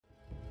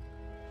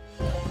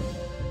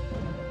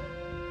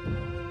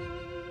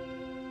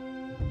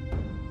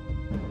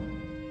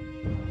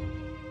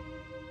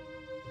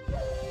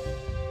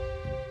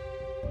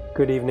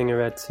Good evening,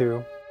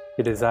 Aretsu.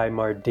 It is I,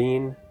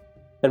 Mardine,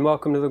 and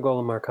welcome to the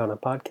Golem Arcana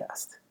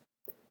podcast.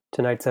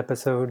 Tonight's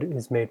episode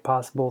is made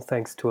possible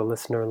thanks to a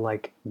listener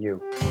like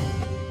you.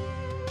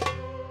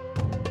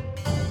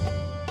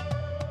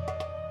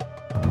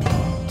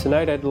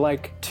 Tonight I'd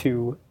like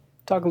to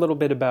talk a little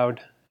bit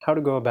about how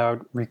to go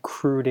about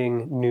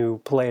recruiting new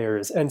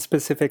players, and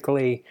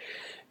specifically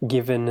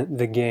given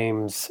the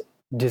game's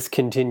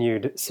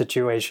discontinued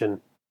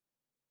situation.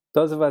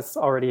 Those of us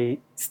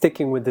already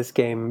sticking with this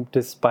game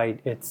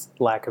despite its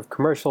lack of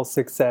commercial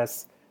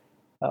success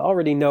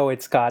already know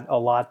it's got a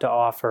lot to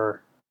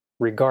offer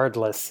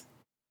regardless,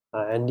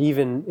 and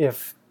even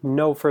if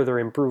no further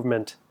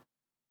improvement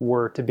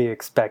were to be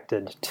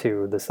expected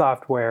to the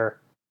software,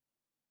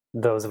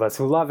 those of us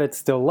who love it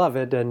still love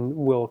it and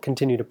will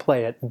continue to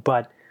play it,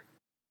 but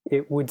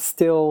it would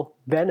still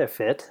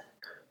benefit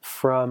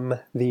from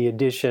the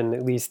addition,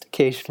 at least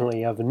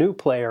occasionally, of a new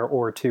player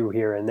or two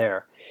here and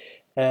there.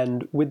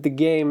 And with the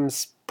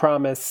game's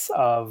promise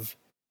of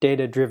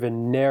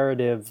data-driven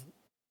narrative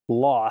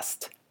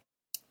lost,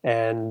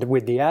 and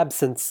with the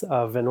absence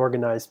of an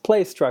organized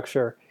play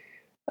structure,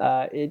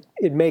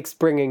 it makes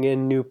bringing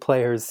in new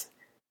players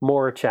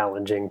more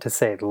challenging, to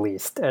say the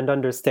least, and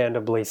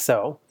understandably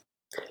so.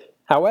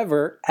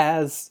 However,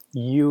 as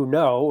you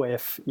know,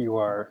 if you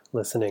are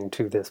listening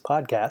to this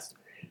podcast,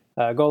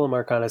 Golem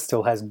Arcana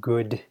still has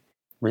good,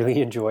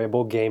 really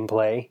enjoyable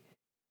gameplay,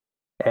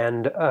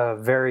 and a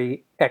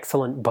very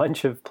excellent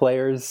bunch of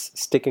players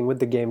sticking with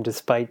the game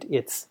despite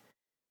its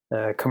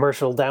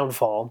commercial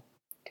downfall.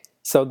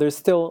 So there's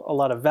still a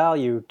lot of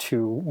value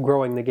to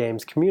growing the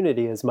game's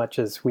community as much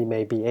as we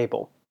may be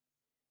able.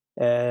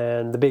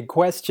 And the big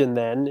question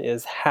then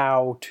is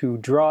how to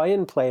draw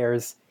in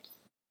players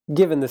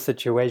given the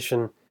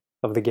situation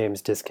of the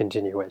game's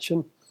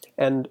discontinuation.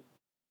 And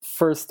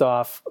first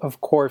off,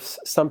 of course,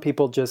 some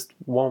people just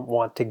won't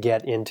want to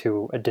get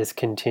into a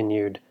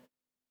discontinued,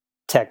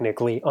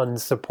 technically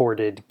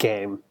unsupported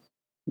game,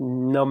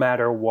 no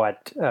matter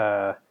what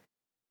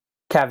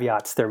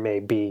caveats there may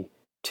be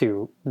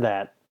to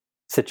that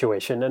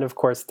situation. And of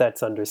course,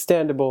 that's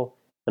understandable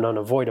and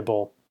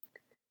unavoidable.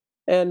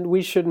 And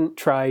we shouldn't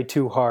try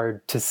too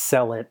hard to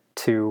sell it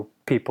to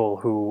people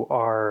who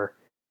are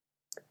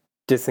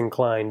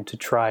disinclined to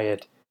try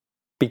it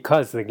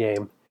because the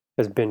game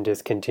has been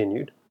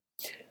discontinued.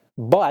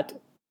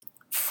 But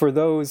for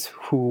those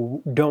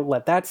who don't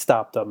let that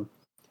stop them,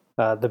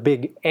 the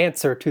big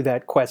answer to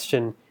that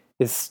question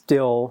is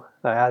still,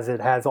 as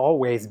it has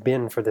always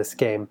been for this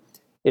game,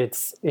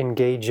 it's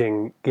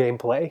engaging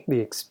gameplay, the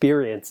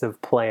experience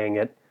of playing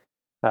it,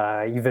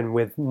 even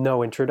with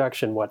no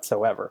introduction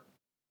whatsoever.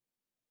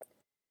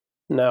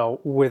 Now,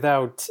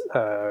 without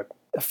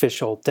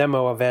official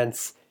demo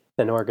events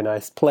and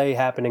organized play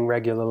happening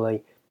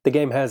regularly, the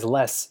game has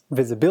less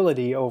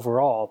visibility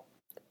overall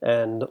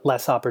and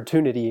less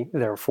opportunity,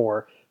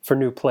 therefore, for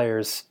new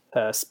players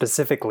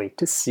specifically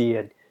to see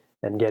it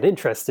and get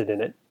interested in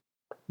it.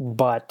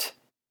 But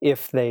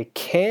if they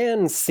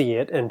can see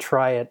it and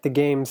try it, the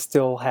game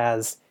still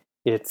has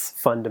its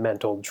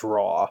fundamental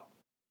draw.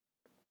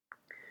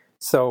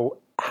 So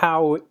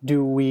how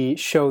do we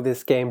show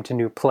this game to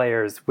new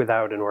players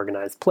without an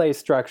organized play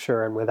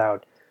structure and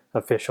without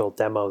official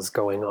demos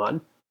going on?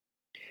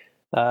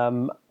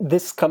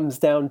 This comes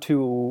down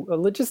to a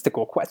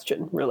logistical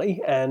question,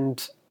 really,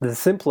 and the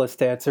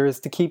simplest answer is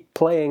to keep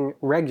playing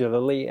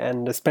regularly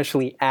and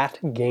especially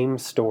at game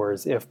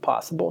stores if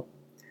possible.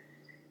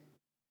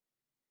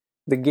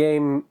 The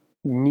game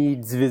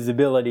needs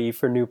visibility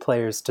for new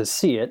players to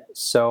see it,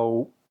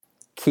 so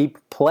keep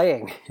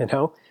playing,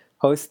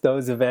 host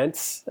those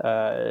events.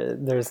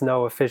 There's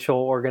no official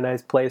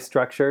organized play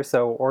structure,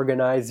 so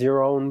organize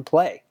your own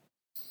play.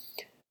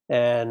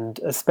 And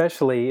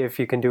especially if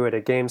you can do it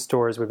at game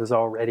stores where there's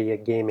already a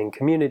gaming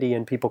community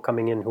and people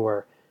coming in who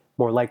are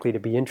more likely to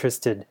be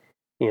interested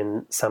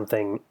in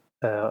something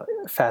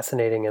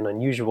fascinating and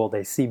unusual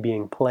they see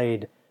being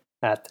played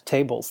at the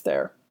tables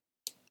there.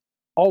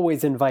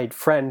 Always invite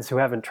friends who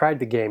haven't tried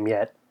the game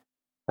yet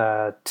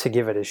to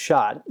give it a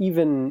shot,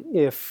 even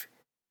if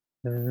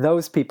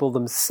those people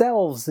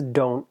themselves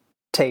don't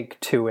take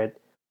to it.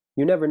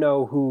 You never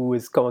know who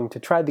is going to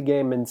try the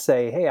game and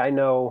say, hey, I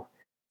know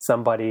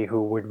somebody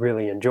who would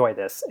really enjoy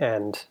this,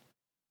 and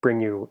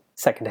bring you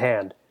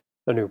secondhand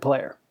a new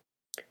player.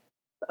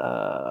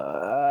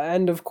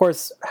 And of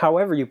course,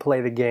 however you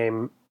play the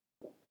game,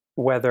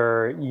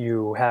 whether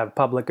you have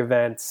public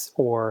events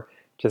or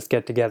just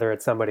get together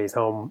at somebody's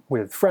home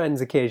with friends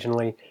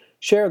occasionally,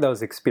 share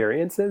those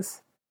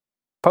experiences.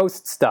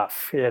 Post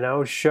stuff,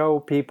 show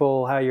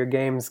people how your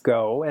games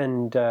go,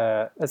 and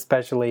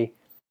especially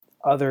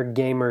other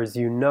gamers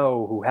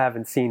who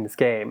haven't seen this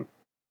game.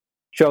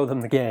 Show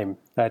them the game.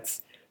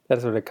 That's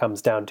what it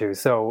comes down to.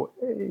 So,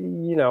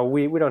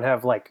 we don't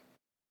have like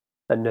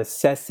a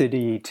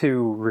necessity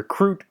to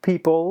recruit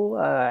people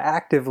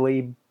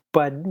actively,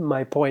 but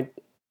my point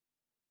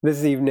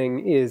this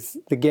evening is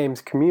the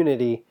game's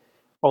community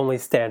only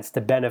stands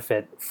to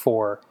benefit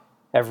for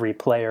every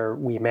player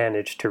we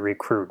manage to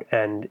recruit.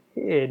 And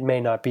it may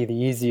not be the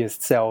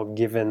easiest sell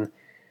given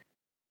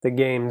the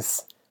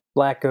game's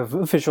lack of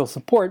official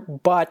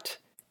support, but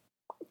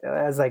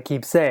as I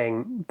keep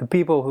saying, the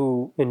people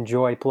who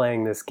enjoy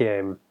playing this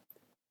game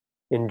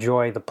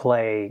enjoy the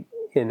play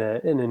in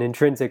an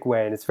intrinsic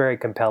way, and it's very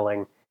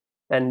compelling.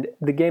 And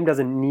the game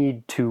doesn't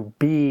need to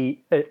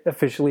be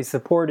officially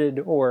supported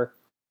or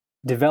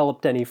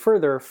developed any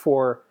further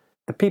for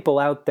the people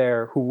out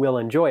there who will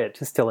enjoy it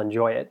to still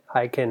enjoy it.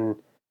 I can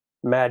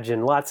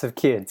imagine lots of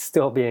kids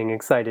still being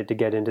excited to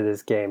get into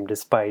this game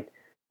despite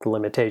the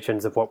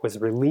limitations of what was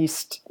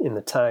released in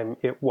the time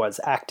it was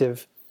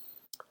active,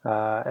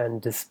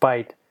 and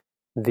despite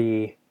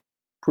the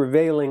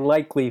prevailing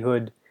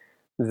likelihood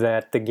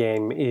that the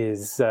game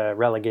is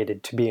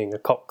relegated to being a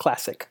cult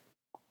classic.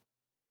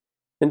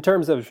 In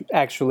terms of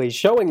actually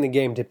showing the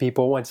game to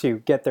people once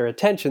you get their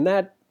attention,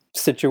 that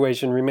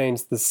situation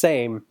remains the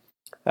same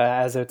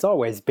as it's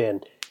always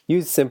been.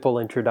 Use simple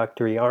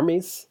introductory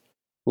armies.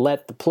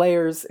 Let the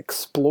players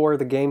explore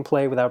the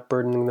gameplay without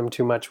burdening them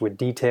too much with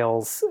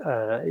details.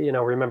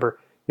 Remember,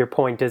 your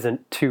point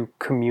isn't to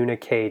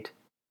communicate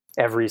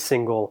every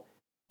single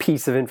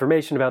piece of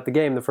information about the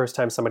game the first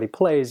time somebody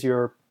plays.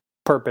 Your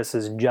purpose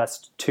is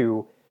just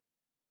to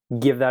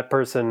give that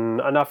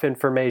person enough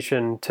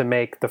information to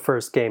make the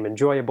first game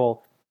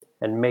enjoyable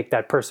and make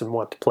that person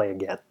want to play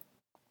again.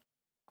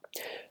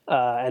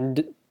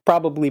 And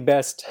probably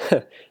best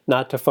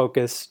not to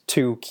focus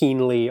too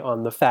keenly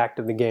on the fact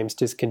of the game's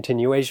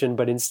discontinuation,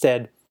 but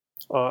instead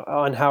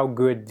on how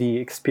good the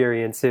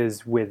experience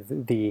is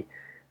with the,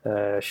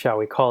 shall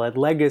we call it,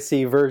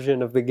 legacy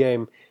version of the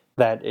game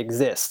that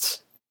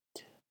exists.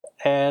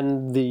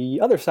 And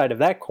the other side of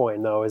that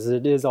coin, though, is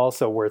it is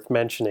also worth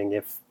mentioning,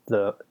 if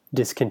the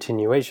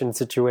discontinuation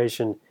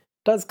situation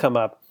does come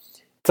up,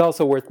 it's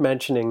also worth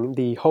mentioning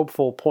the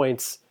hopeful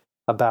points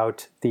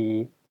about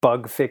the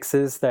bug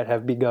fixes that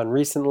have begun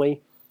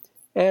recently,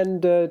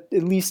 and at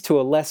least to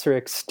a lesser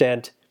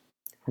extent,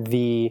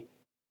 the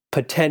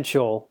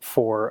potential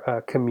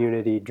for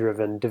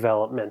community-driven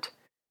development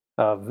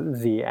of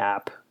the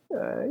app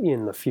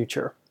in the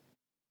future.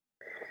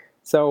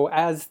 So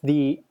as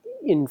the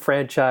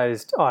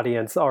enfranchised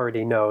audience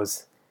already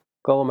knows,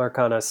 Golem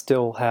Arcana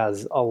still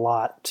has a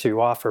lot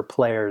to offer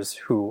players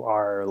who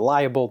are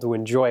liable to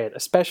enjoy it,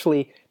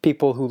 especially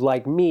people who,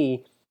 like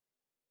me,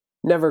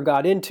 never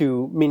got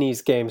into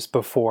minis games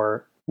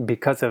before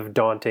because of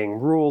daunting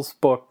rules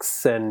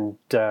books and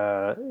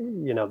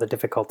the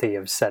difficulty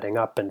of setting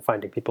up and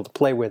finding people to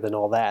play with and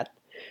all that.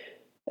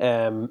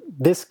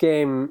 This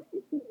game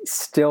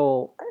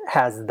still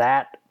has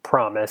that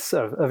promise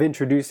of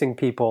introducing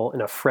people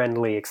in a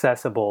friendly,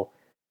 accessible,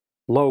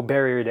 low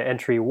barrier to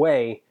entry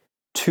way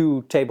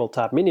to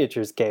tabletop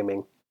miniatures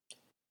gaming.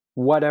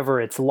 Whatever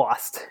it's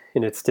lost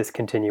in its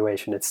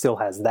discontinuation, it still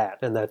has that,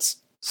 and that's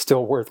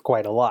still worth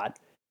quite a lot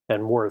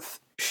and worth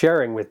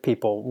sharing with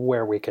people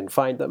where we can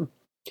find them.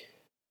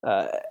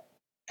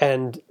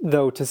 And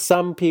though to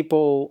some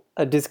people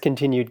a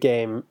discontinued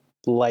game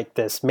like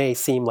this may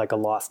seem like a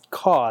lost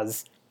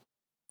cause,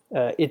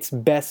 its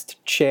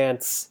best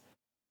chance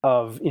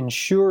of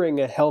ensuring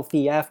a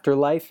healthy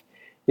afterlife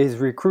is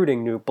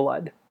recruiting new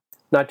blood.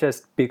 Not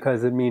just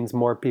because it means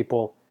more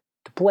people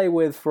to play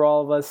with for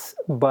all of us,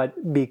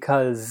 but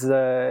because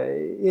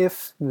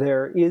if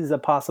there is a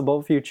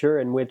possible future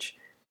in which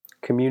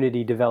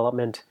community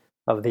development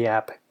of the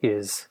app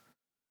is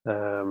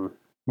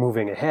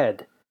moving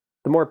ahead,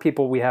 the more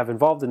people we have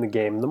involved in the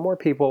game, the more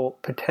people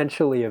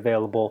potentially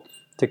available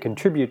to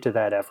contribute to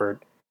that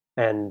effort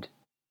and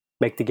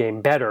make the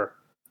game better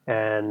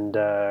and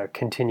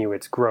continue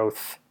its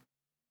growth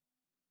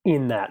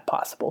in that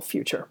possible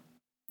future,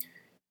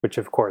 which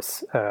of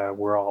course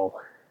we're all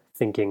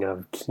thinking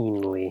of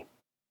keenly.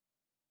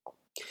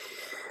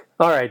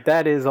 All right,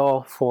 that is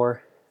all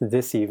for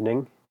this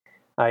evening.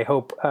 I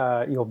hope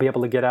you'll be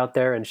able to get out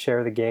there and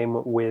share the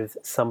game with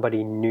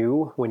somebody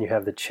new when you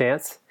have the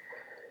chance.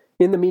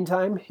 In the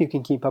meantime, you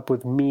can keep up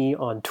with me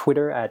on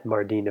Twitter at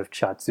Mardin of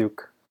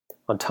Chatzuk,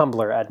 on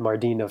Tumblr at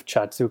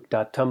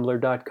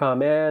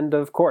mardinofchatzuk.tumblr.com, and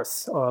of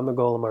course on the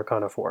Golem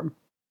Arcana forum.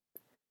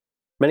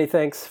 Many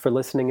thanks for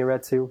listening,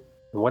 Iretsu,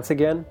 and once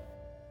again,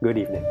 good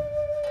evening.